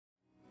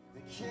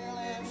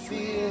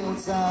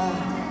fields are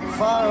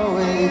far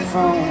away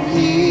from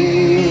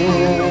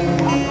here.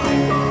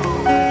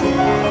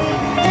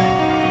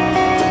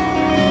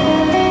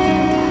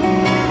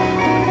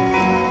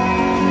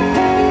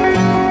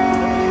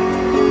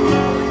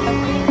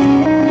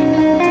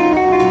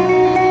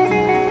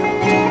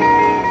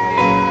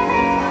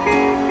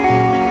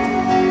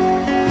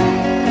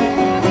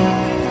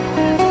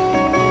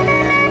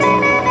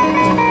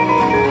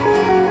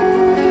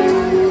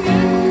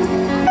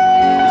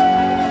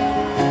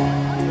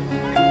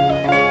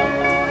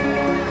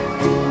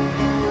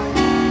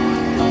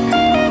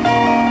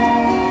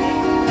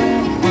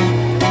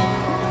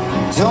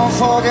 Don't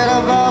forget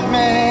about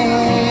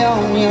me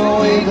on your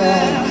way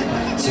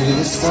back to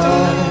the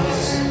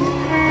stars.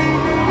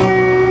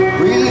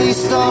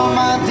 Released all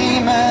my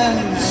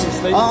demons,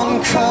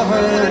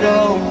 uncovered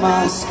all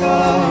my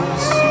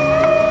scars.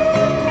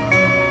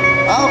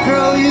 I'll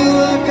grow you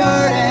a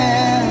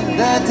garden,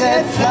 the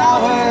dead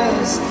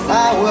flowers I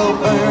will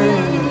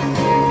burn.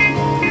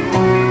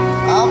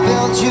 I'll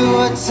build you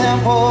a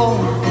temple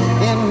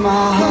in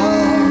my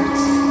heart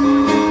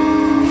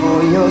for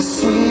your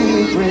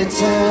sweet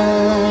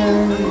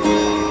return.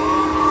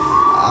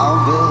 I'll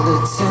build a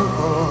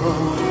temple.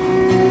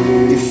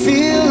 You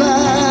feel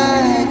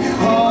like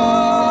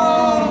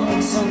home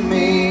to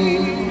me.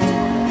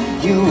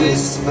 You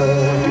whisper,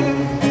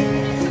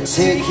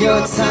 take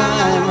your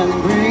time and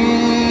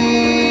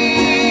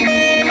breathe.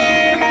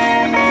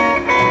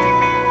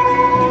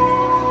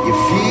 You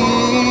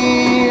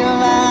feel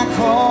like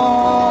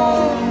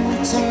home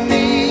to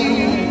me.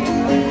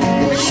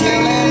 The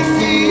killing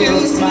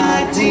fields, my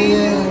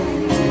dear,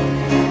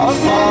 are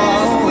far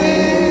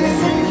away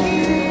from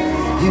here.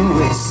 You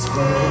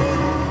whisper,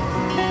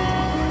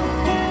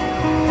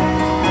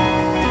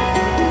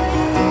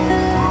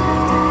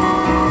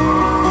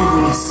 you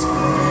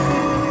whisper.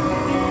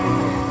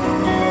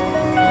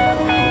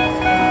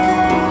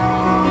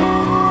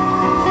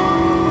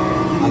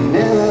 I'm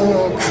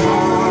never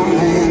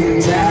coming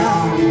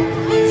down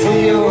from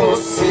your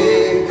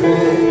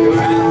sacred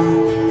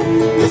ground.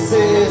 This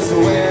is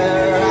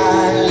where I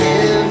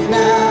live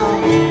now.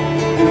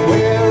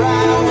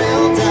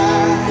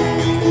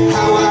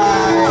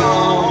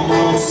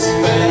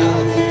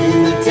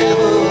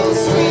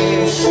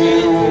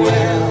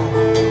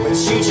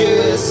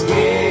 Just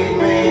gave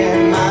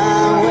me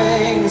my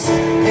wings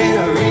and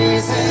a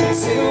reason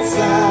to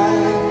fly.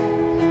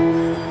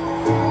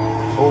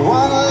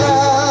 One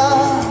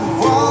love,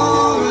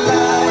 one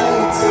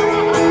light,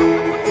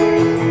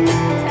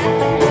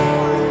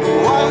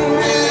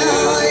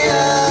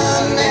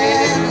 1,000,000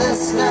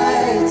 endless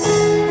nights.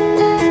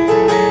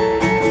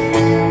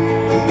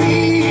 Be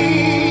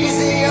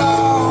easy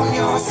on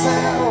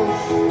yourself.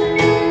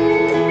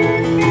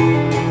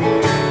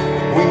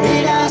 We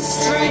need our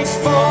strength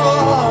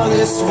for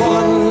this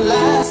one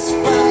last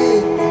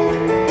fight.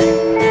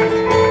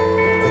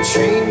 A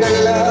train to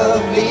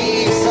love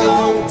leaves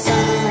on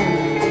time.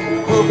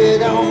 Hope you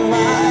don't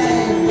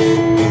mind.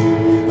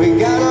 We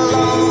got a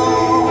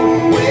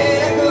long way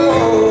to go.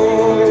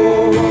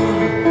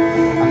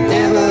 I'm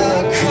never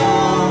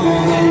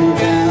coming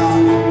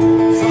down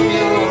from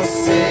your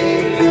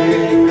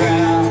sacred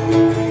ground.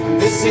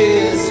 This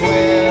is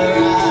where I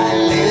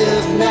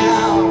live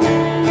now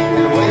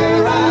and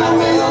where I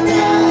will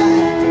die.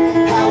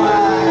 How I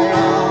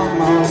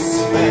almost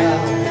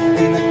fell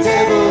in the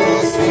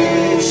devil's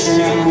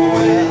wishing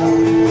well,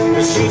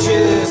 but she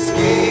just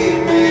gave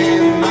me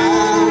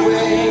my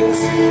wings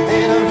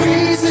and a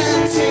reason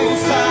to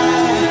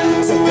fly,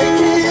 so they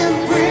can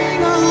bring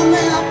on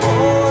their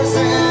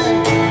poison,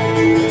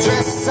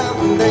 dress up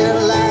their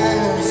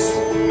lives.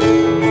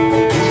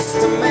 Peace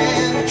to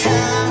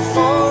mankind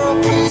for a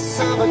piece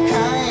of a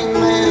kind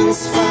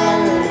man's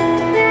fire.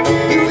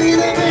 You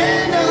either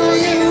bend or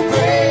you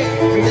break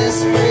in this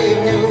brave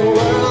new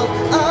world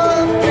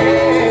of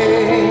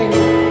pain.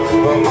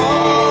 We're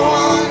all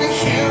one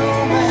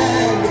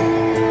human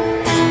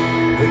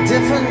with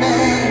different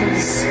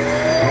names,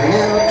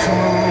 never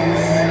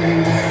coming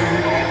down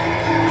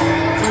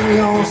from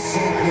your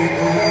sacred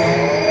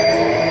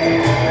ground.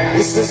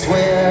 This is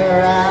where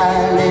I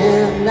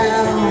live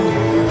now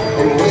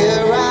and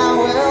where I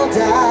will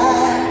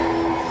die.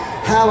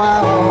 How I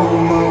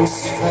almost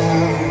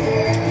fell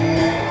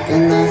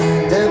in the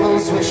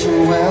devil's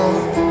wishing well,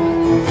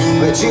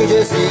 but you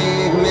just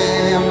gave me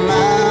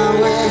my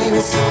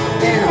wings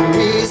and a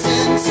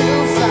reason to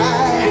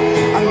fly.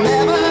 I'm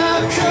never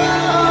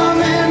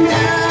coming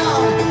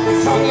down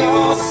from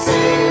your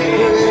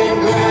sacred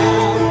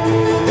ground.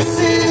 This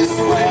is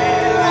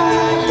where I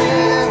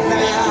live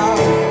now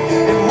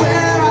and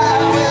where I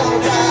will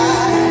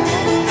die.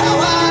 How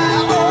I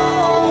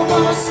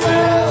almost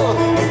fell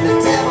in the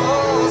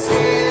devil's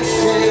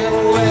wishing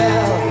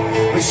well,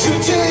 but you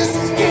just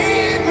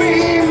gave me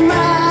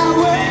my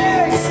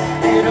wings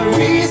and a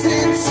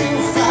reason to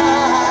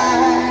fly.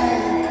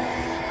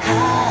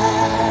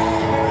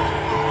 High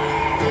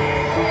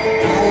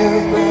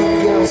above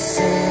your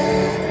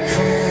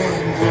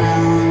sacred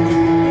ground.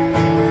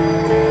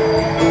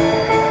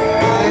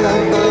 High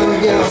above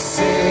your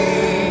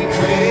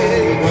sacred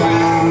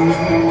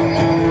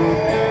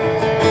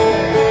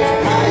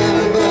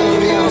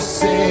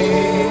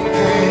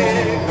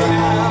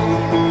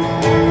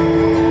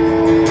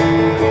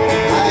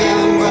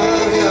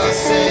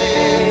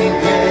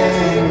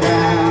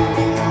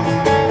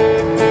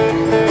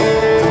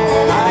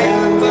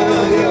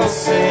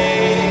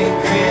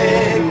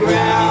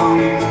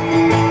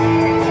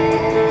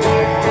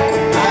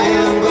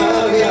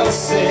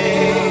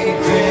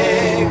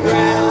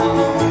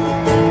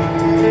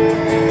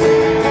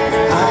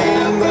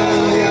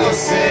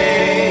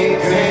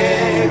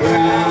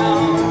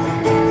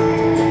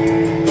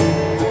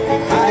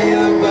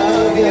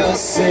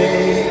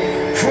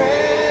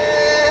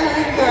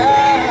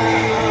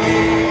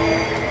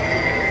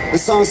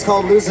song's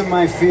called Losing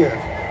My Fear.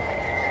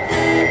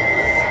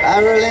 I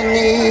really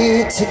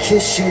need to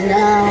kiss you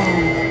now.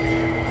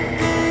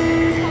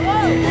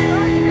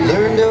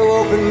 Learn to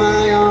open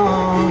my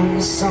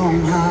arms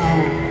somehow.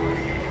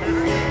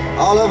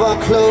 All of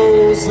our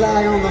clothes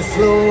lie on the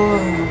floor.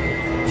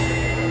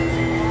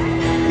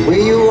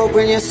 Will you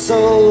open your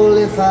soul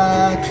if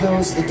I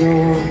close the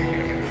door?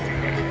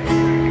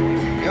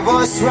 Your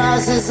voice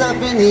rises up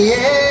in the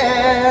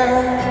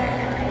air.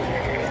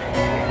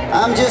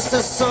 I'm just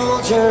a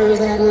soldier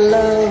that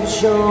loves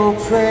your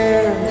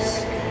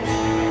prayers.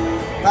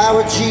 If I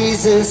were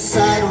Jesus,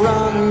 I'd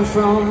run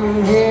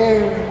from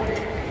here.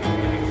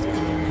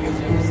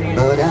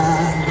 But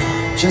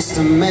I'm just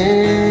a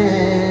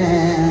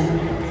man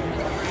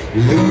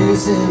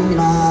losing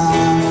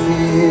my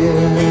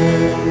fear.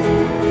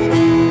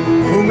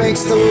 Who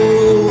makes the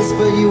rules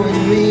but you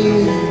and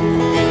me?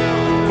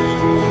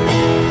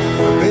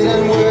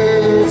 Forbidden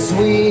words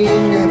we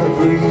never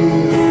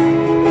breathe.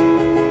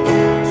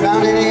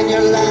 Drowning in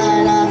your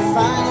light, I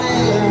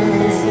finally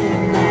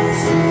learned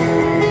nothing.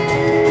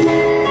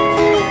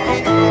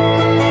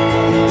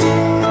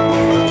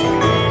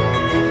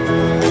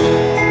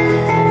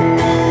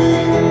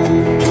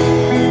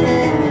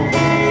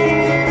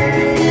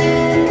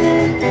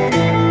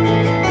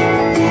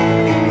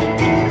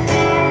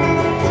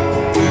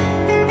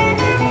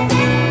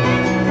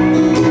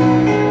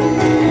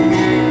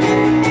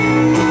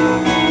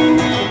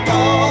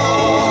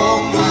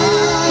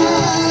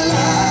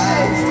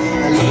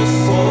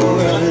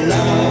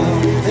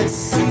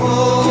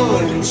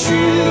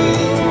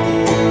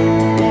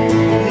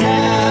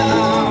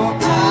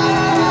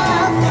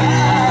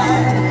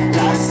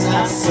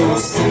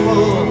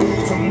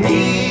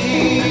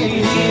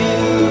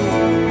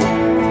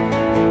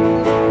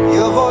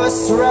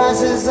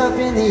 Rises up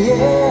in the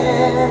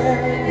air.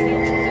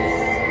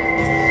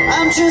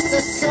 I'm just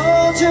a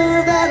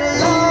soldier that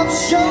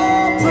loves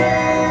your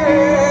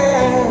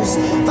prayers.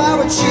 If I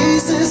were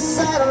Jesus,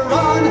 I'd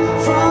run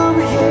from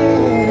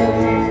here.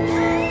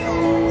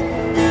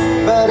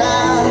 But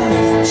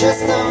I'm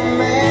just a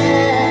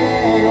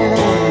man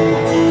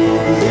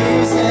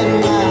losing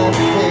my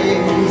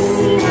faith,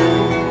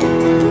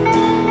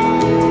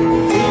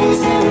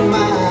 losing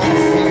my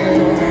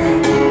fear.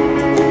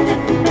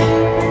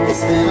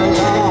 It's been a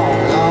long,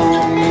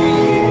 long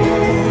year,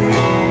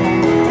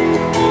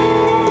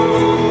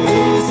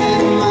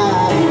 losing my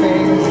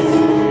faith.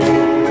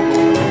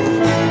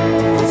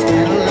 It's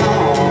been a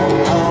long,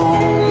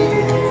 long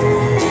year,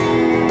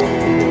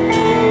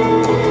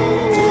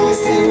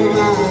 losing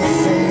my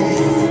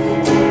faith.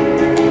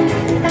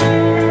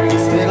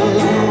 It's been a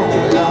long,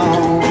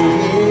 long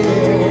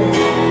year,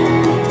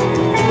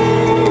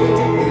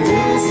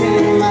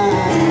 losing my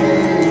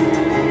faith.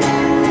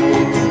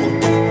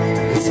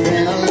 It's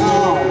been a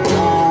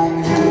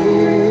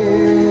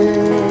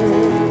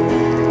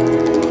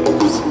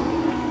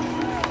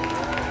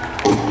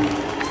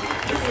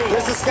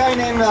this guy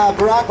named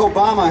Barack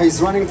Obama.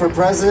 He's running for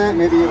president.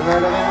 Maybe you've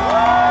heard of him.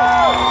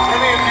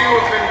 Many of you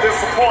have been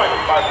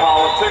disappointed by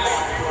politics.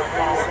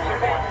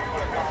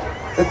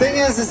 The thing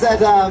is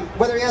that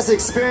whether he has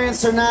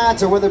experience or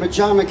not, or whether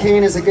John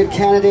McCain is a good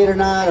candidate or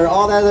not, or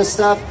all that other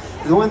stuff,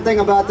 the one thing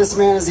about this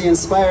man is he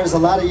inspires a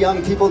lot of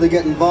young people to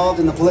get involved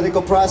in the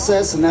political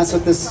process, and that's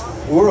what this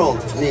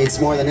world needs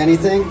more than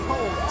anything.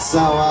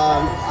 So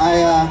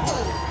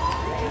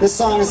this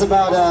song is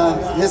about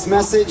his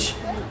message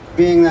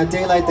being the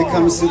daylight that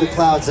comes through the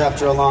clouds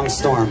after a long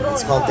storm.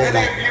 It's called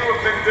Daylight. Many of you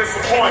have been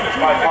disappointed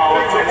by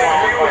politics.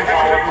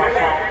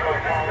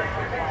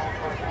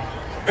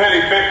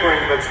 Petty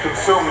bickering that's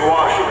consumed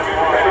Washington.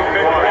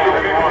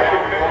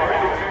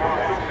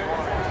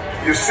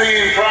 You've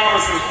seen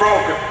promises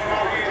broken.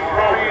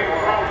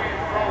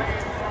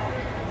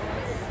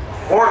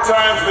 More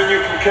times than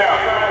you can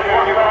count.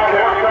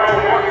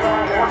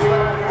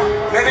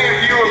 Many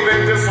of you have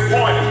been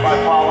disappointed by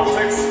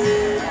politics.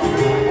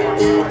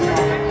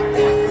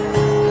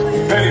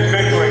 Petty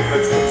bickering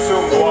that's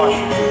consumed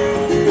Washington.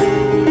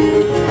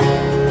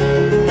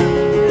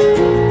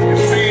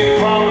 You've seen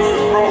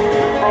promises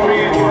broken.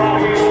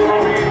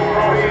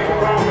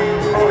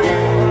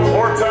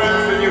 More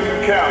times than you can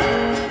count.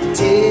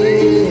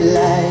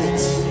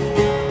 Daylight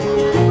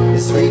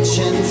is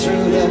reaching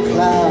through the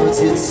clouds.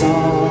 It's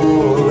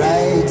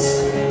alright.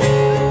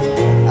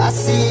 I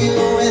see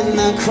you in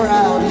the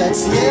crowd.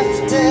 Let's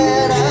lift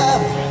it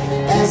up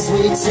as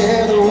we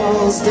tear the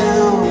walls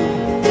down.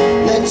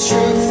 Let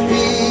truth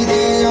be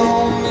the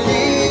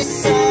only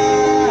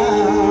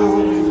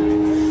sound.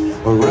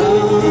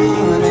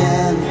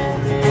 Running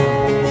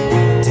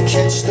to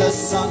catch the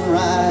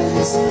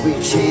sunrise. We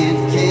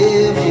can't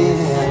give in.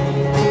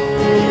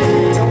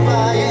 Don't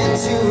buy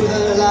into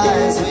the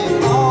lies.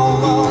 We're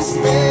almost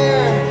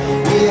there.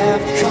 We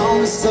have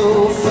come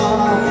so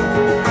far.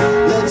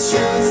 Let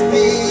truth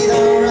be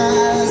the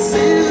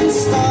rising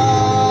star.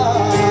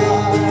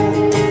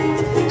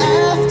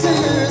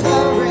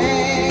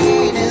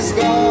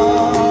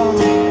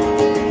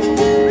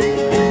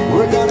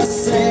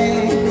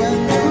 Sing a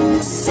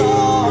new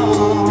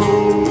song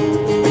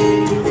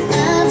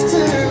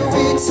after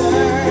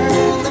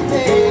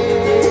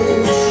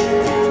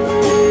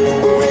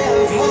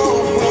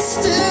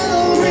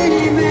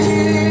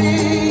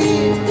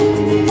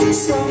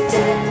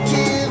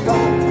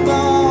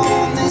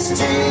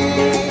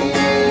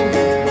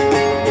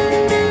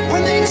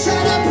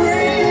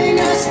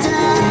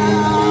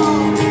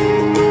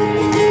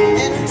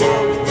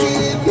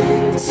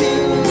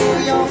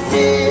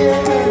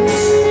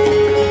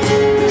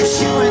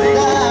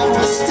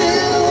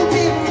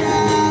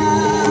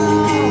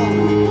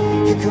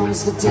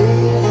comes the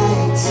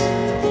daylight.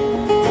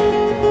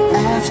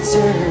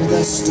 After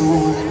the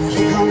storm,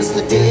 here comes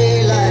the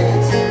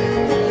daylight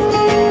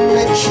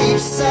that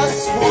keeps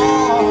us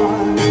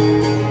warm.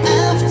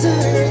 After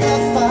the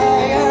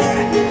fire,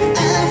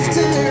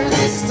 after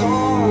the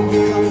storm,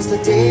 here comes the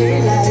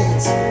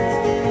daylight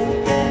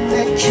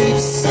that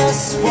keeps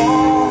us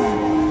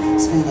warm.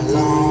 It's been a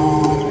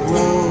long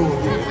road,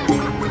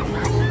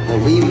 but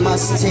we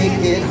must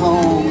take it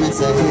home.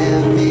 It's a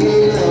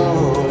heavy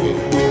load.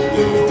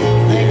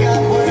 Thank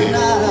God we're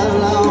not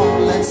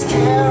alone. Let's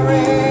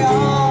carry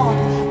on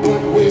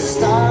what we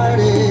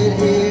started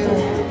here.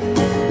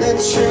 Let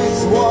truth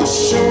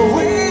wash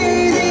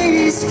away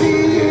these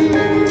fears.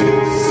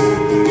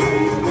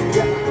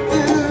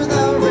 After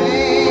the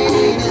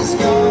rain is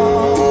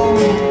gone,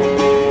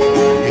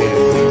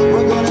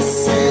 we're gonna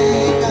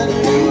sing a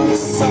new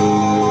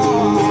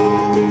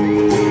song.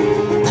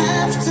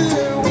 After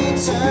we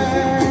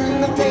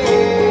turn the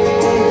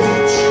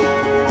page,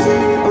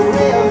 a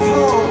ray of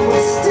hope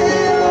will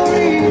still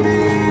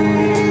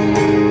remain.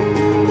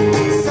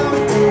 So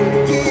don't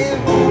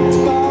give up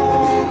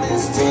on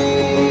this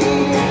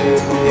dream.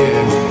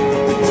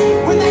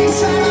 When they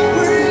try to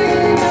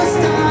bring us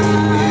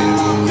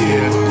down,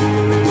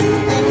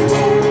 and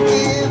don't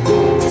give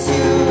up to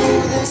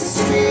this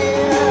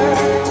fear,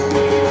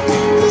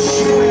 'cause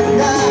you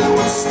and I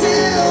will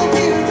still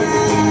be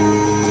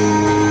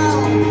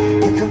around.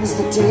 Here comes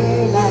the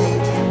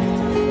daylight.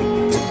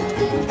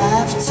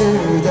 After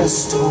the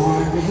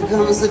storm, here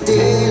comes the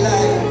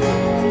daylight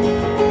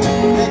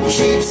that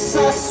keeps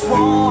us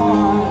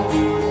warm.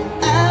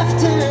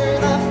 After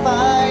the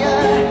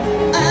fire,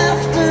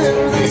 after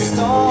the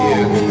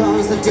storm, here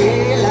comes the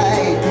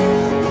daylight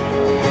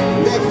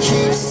that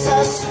keeps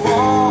us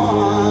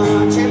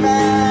warm.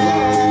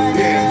 J-Mack.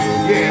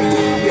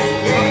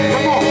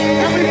 Come on,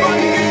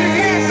 everybody get your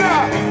hands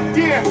up.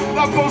 Yeah,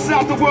 love goes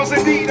out to world's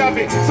in need of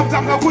it.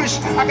 Sometimes I wish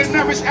I could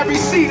nourish every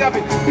seed of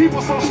it.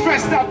 People so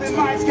stressed out, their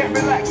minds can't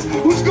relax.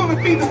 Who's gonna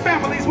feed the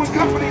families when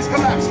companies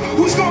collapse?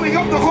 Who's gonna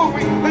help the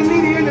hungry, the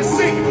needy, and the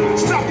sick?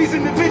 Stop these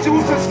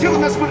individuals that's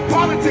killing us with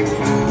politics.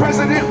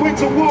 President went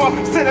to war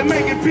instead of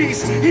making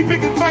peace. He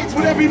picking fights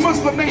with every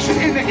Muslim nation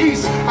in the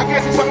East. I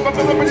guess he's talking about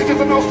the religions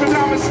of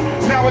Nostradamus.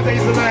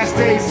 Nowadays the last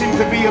days seem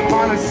to be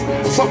upon us.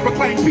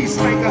 Self-proclaimed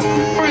peacemaker,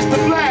 first to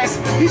blast.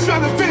 He's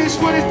trying to finish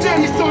what his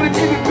daddy started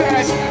in the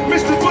past.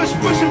 Mr. Bush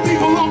pushing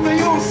people off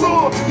their own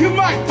soil. You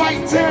might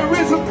fight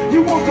terrorism,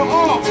 you want the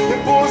all.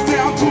 It boils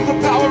down to the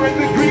power and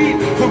the greed.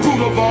 The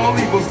root of all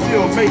evil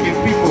still making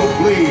people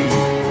bleed.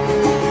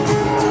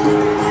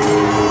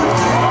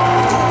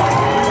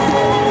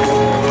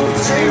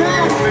 People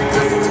have been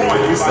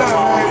disappointed by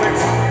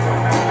politics.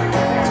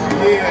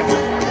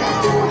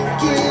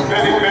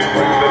 Many men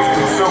that's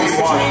consumed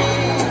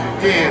Washington.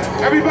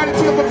 Yeah, everybody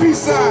put up a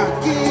peace sign.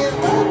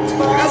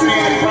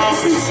 Everybody put up a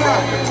peace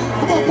sign.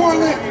 Come on,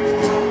 Portland.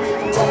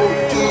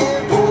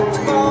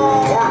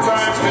 More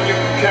times than you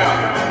can count.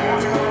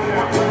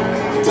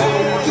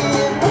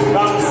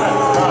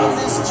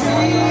 Nonsense,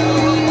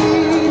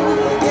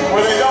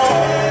 where they don't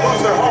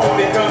lose their home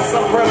because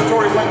some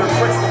predatory lender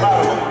tricks them out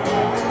of it.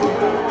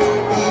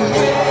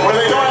 Where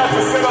they don't have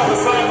to sit on the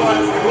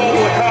sidelines of the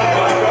global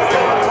economy because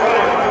they want to pay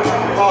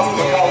the cost of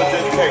a college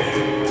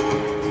education.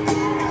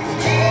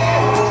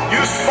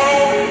 You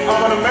spoke of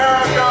an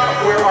America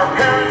where our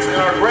parents and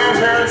our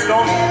grandparents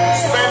don't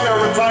spend their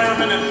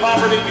retirement in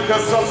poverty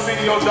because some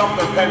CDO dumped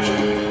their pension.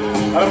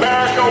 An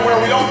America where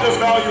we don't just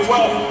value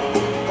wealth,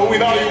 but we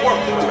value work.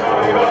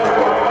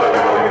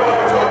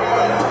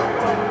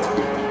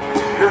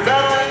 Your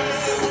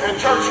veterans and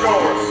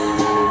churchgoers,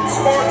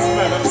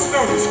 sportsmen and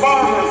students,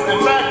 farmers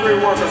and factory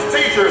workers,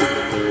 teachers,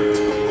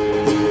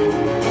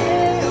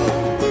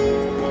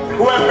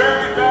 who have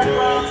varied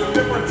backgrounds and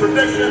different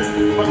traditions,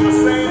 but the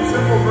same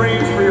simple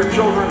dreams for your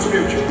children's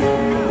future.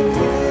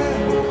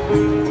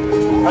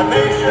 A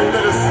nation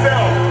that is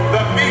still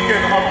the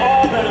beacon of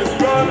all that is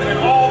good and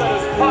all that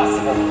is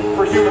possible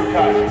for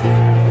humankind.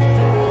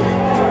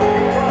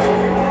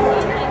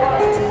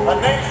 A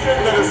nation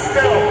that is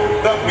still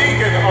the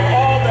beacon of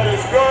all that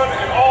is good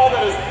and all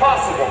that is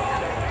possible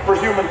for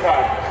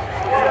humankind.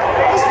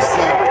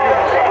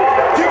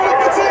 Give it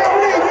up for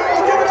Terry,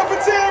 y'all. Give it up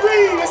for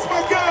Terry. That's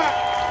my guy.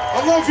 I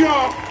love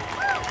y'all.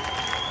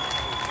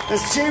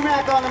 There's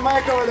J-Mack on the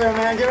mic over there,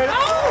 man. Give it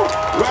up.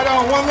 Right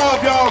on. One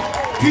love, y'all.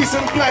 Peace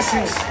and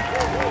blessings.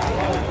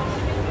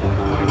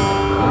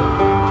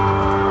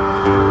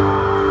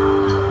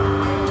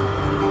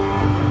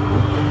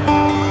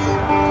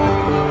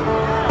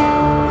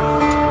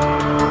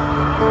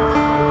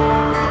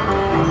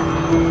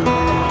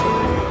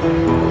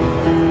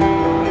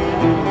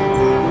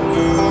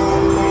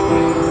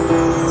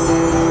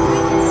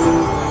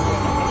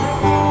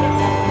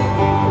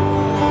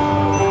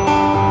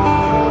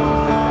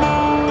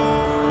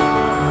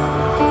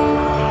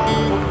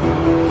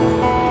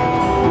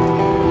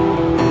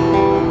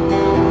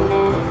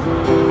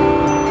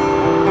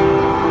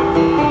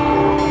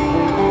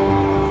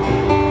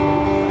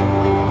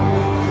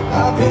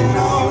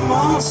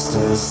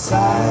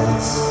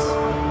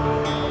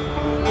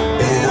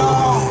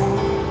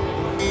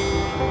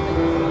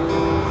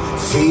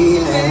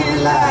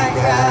 like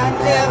I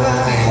never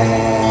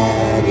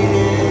had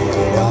it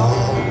at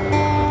all.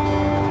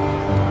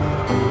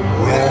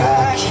 Where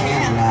I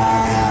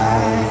cannot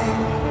hide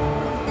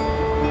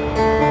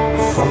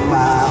from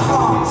my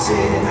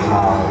haunted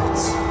heart.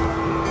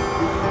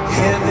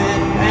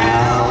 Heaven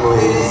now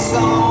is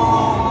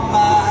on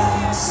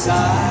my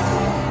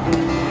side,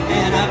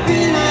 and I've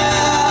been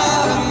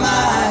out of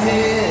my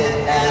head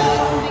now,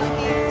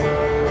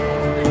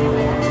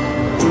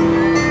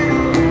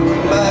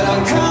 but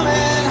I'm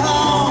coming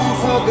home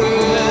for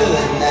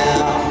good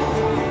now.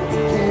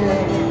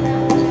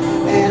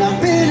 And I've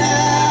been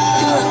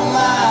out of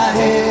my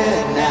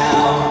head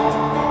now,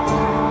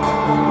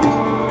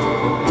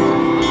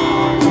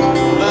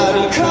 but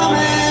I'm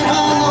coming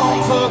home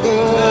for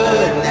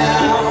good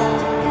now.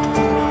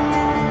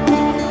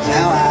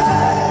 Now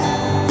I'm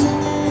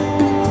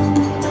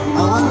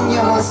on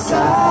your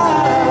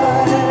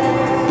side,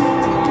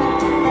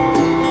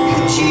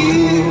 and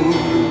you,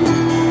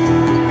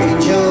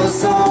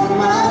 angels on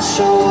my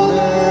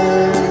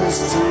shoulders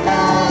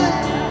tonight.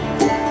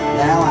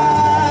 Now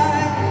I'm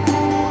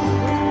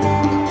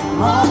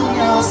on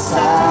your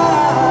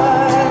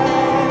side,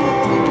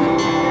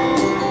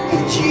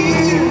 and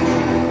you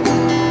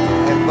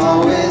have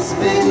always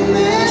been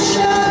there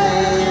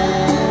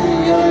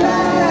shining your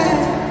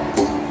light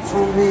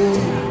for me.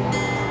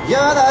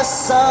 You're the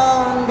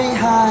sun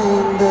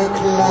behind the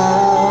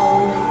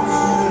clouds.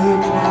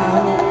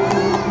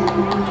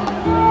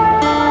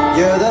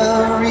 You're the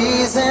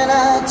reason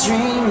I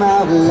dream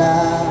out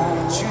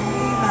loud.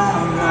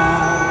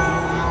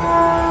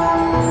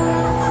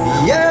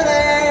 You're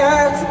the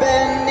earth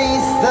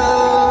beneath the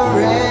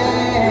rain,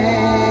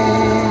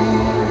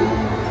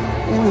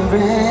 in the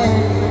rain.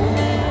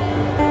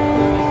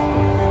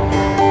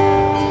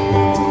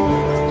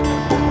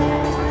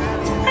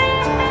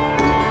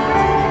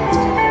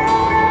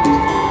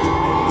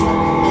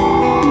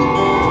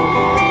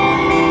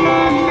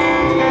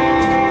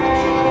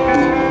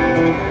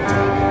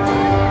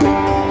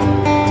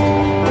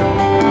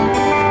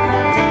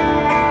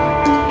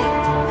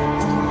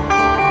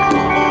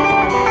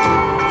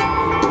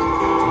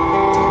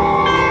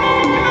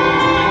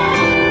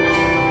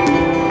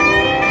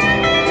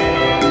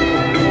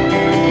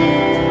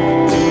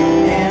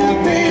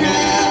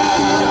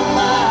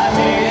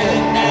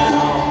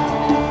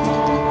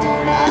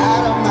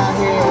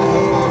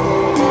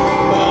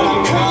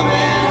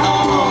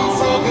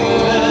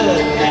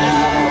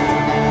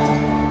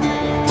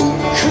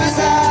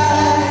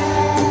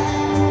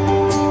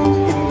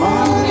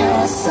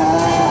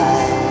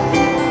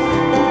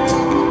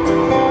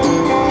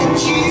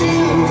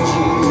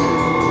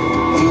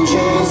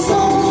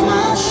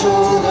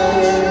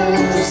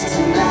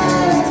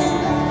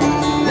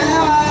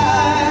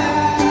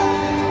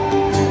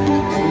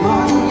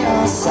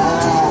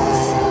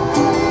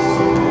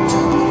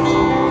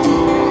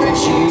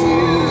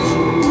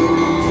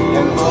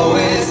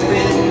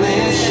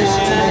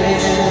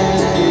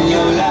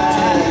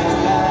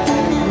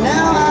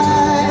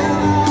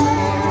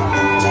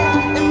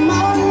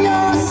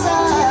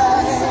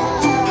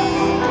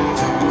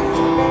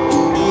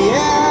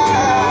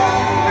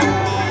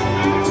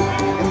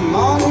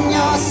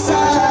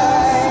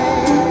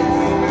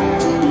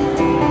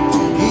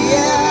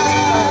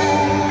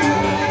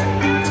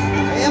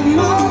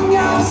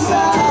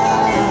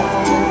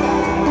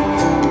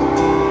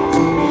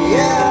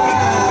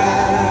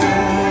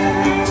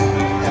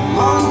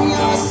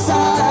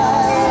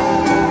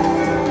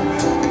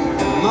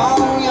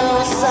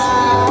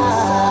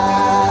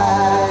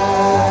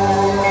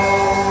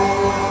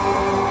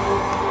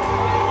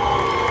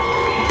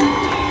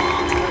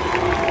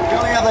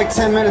 Like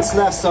 10 minutes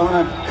left, so I'm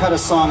gonna cut a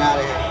song out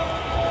of here.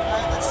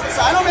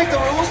 I don't make the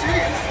rules, do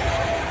you?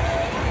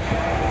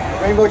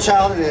 Rainbow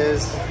Child it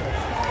is.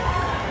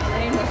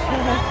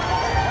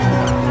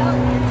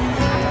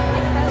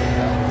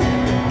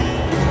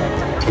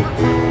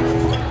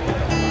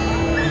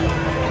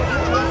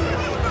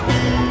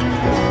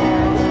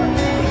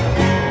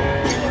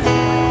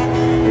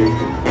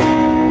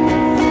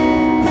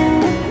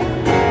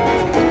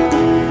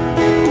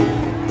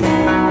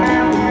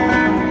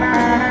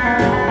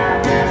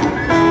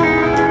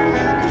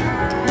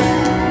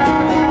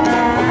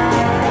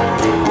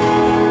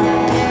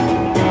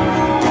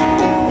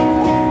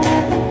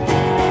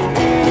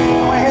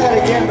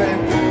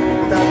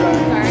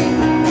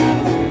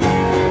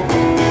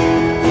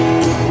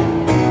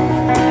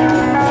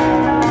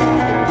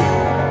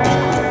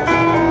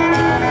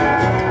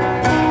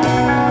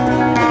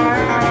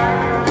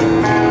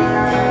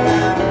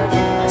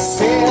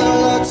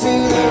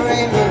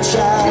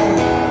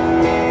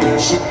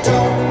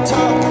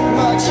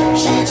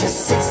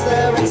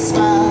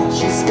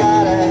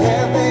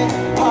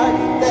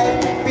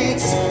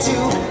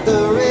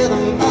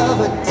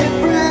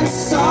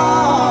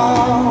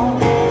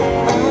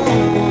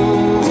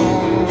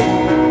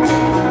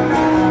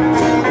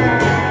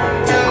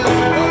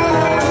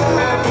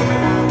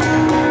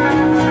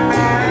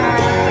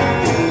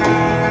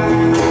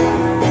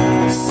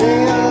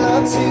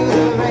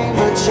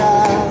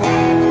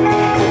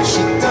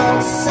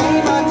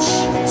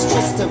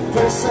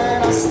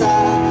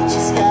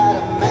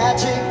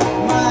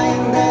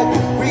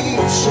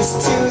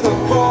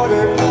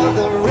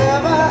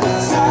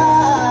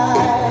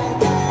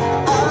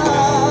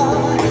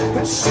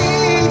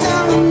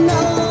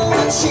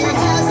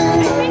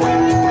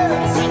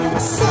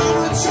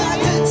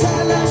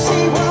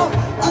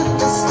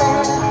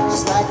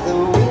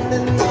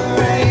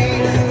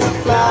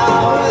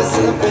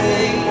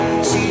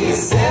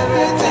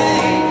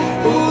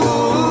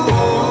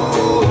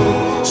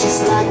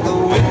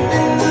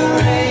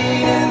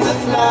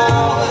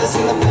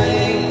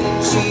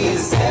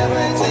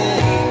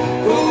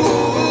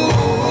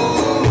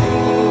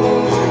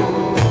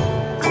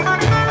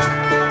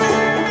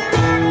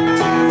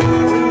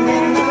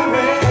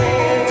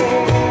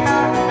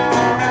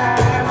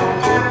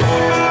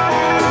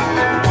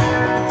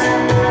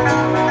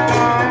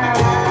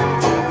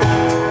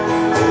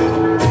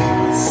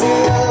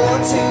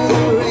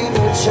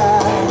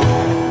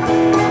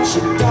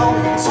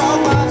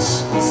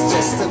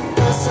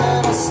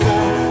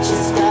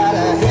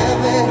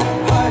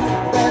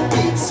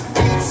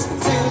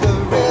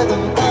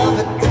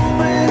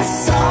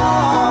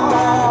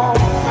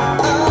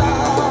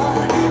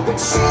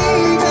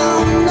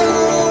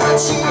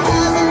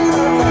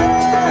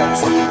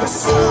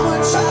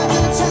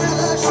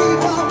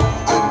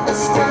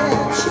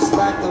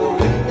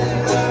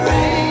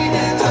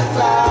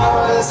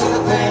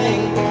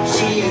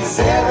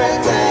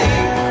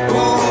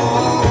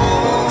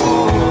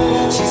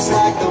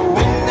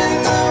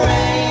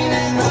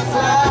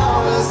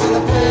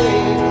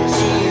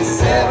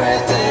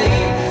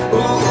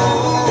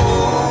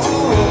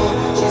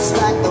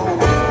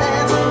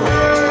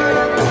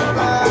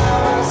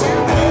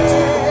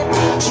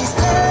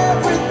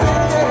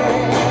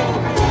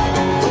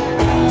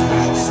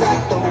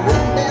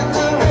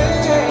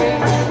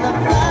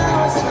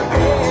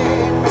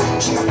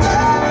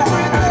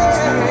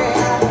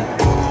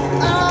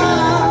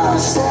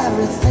 almost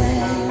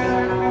everything.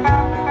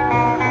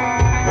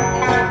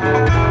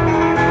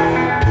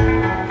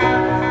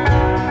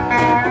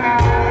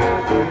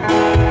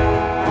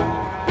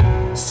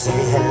 Say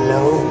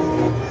hello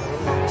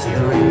to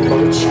the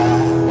rainbow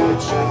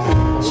child.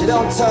 She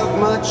don't talk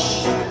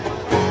much,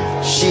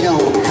 she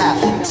don't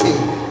have to.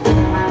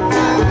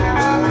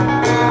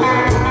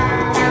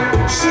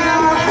 She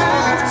don't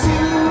have to.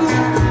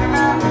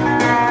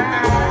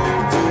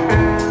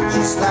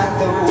 Just like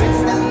the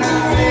wind and the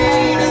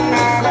rain and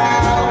the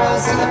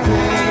flowers and the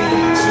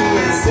pain, she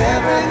is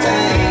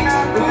everything.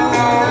 Ooh.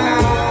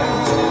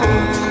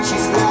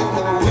 She's like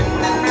the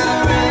wind and the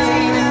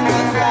rain and the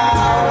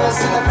flowers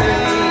and the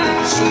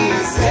pain, she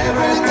is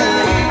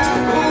everything.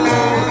 Ooh.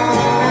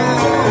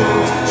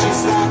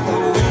 She's like the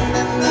wind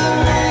and the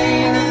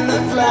rain and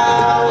the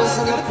flowers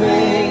and the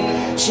pain,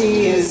 she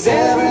is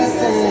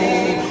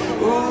everything.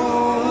 Ooh.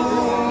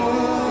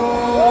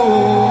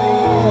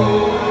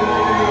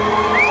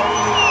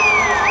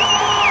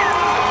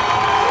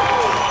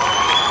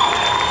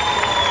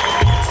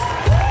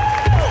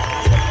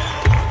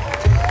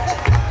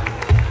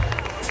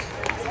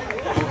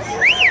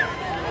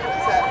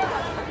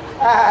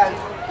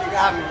 You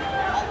got me.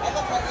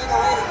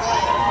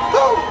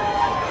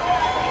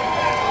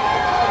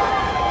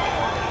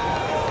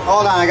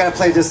 Hold on, I gotta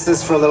play just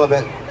this for a little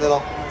bit.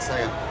 One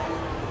second.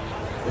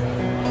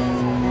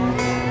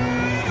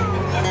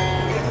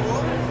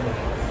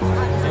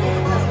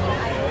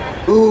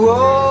 Ooh,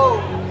 oh,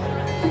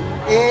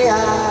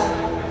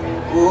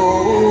 yeah.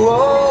 Ooh,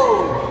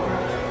 oh,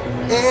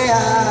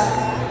 yeah.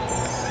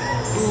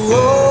 Ooh,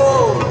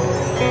 oh,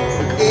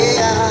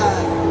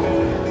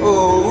 yeah.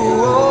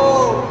 Ooh,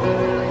 oh,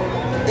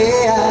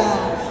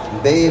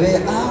 yeah. Baby,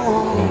 I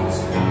want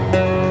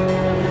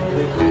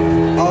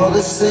all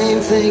the same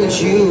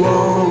things you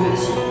want.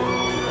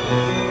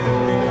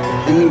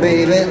 And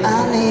baby, I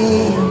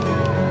need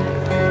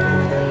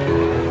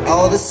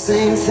all the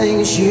same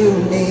things you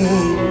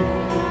need.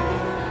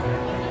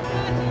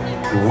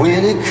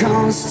 When it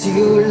comes to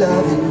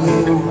loving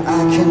you, I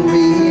can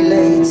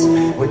relate.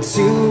 We're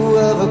two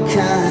of a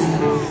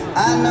kind,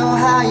 I know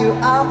how you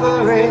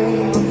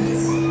operate.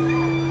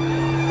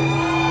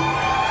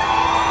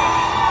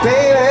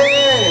 Baby,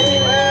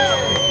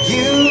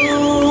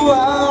 you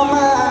are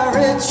my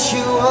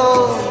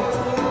ritual,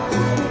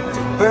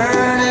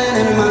 burning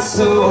in my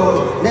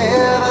soul,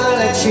 never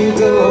let you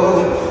go.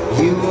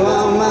 You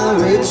are my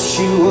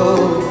ritual,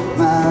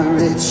 my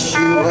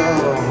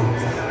ritual.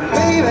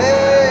 Baby,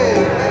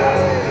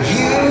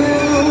 you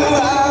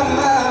are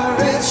my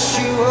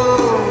ritual,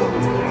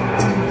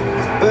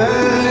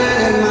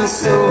 burning in my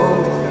soul,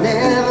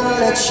 never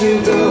let you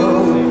go.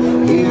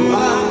 You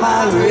are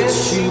my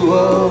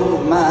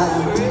ritual, my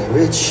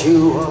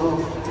ritual.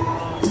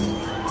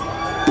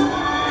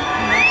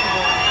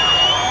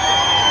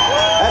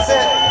 That's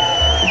it.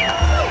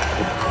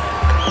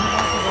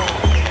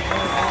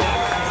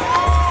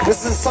 This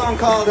is a song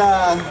called,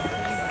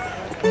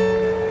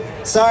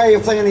 sorry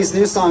you're playing these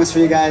new songs for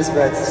you guys,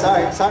 but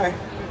sorry.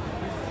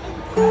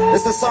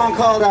 This is a song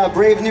called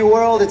Brave New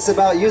World. It's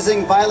about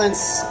using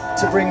violence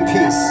to bring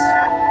peace.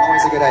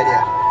 Always a good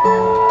idea.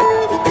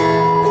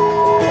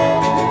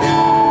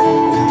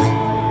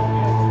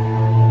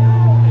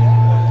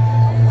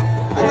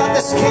 I thought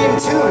this came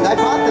tuned. I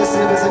bought this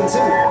and it was in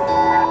tune.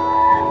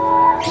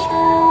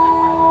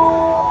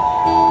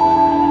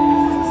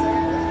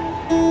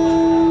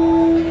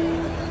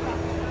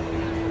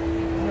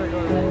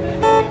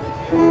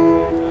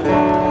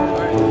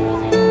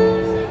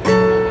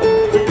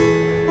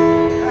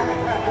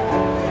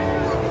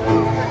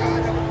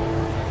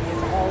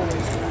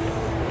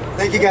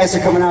 Thank you guys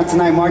for coming out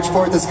tonight. March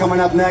 4th is coming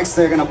up next.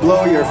 They're gonna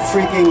blow your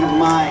freaking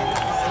mind.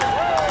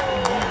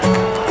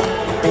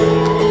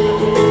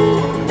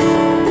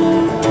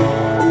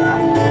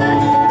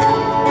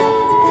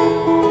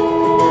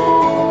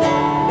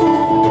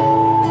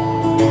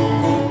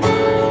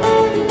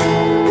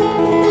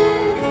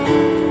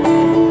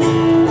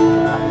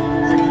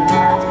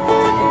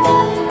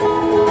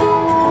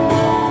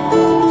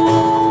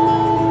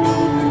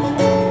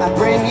 I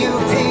bring you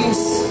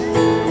peace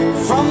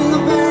from the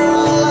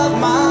barrel of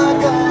my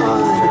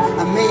gun.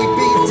 I may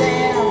be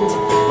damned,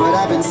 but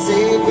I've been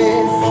saved.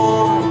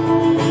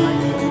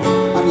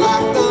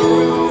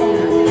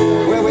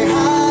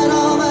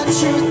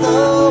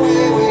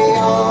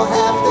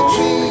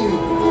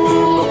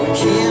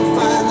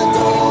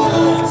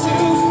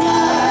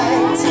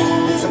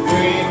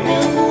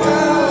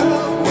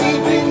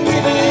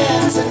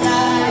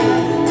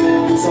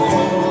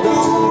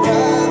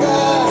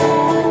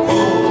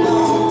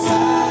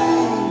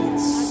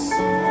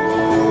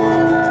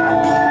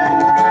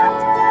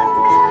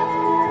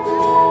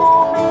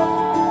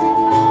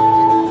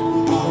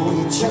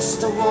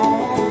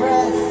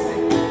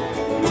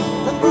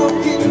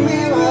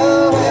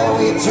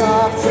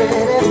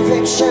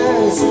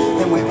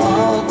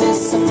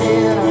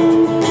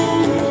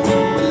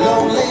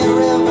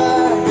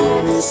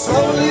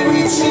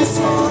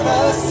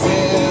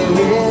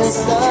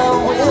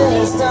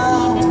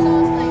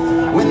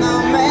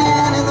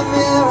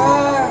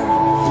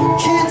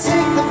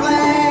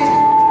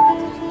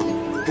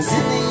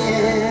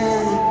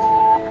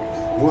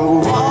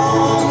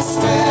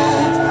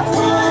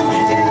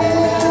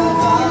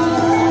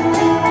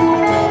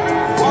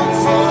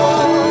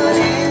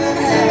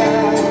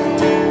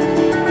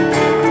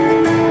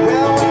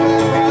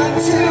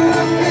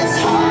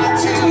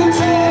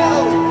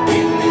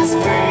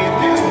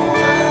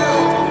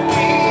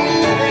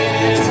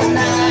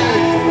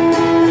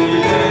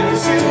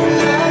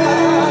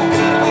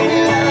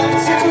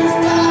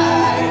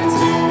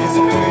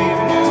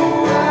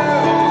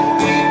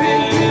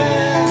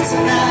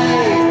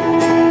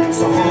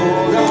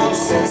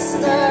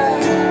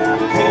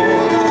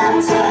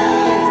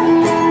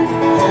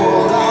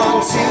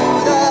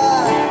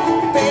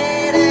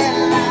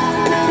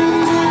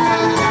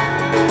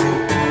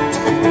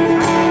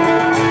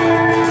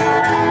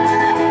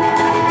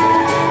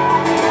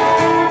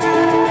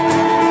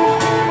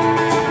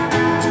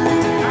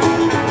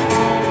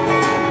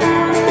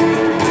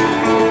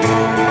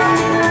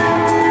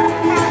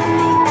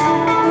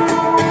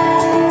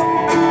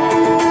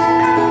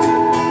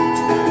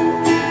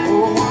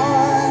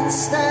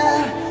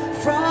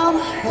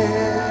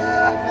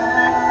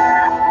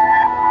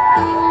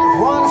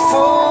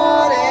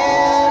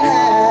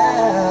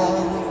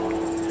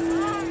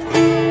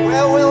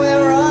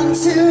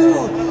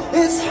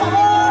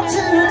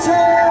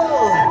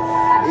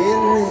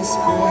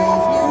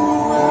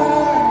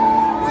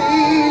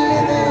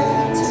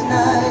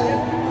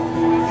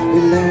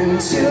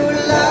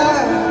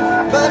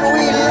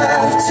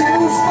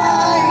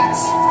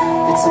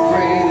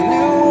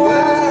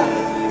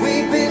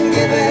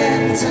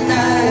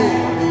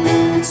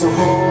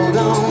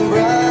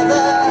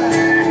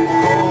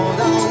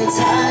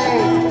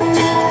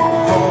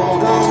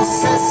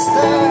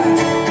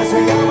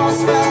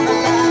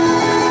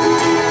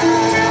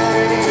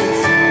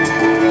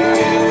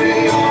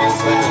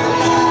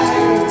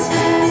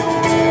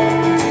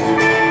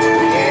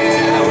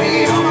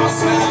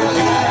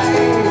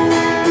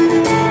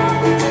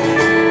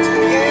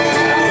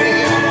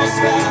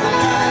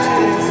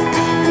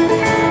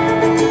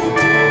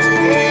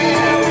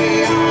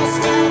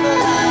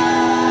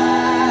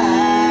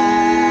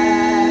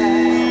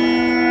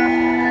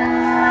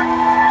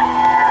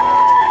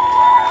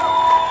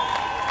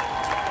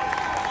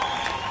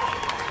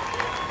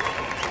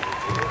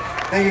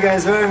 Thank you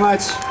guys very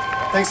much.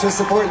 Thanks for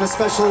supporting the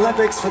Special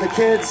Olympics for the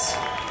kids.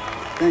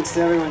 Thanks to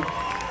everyone.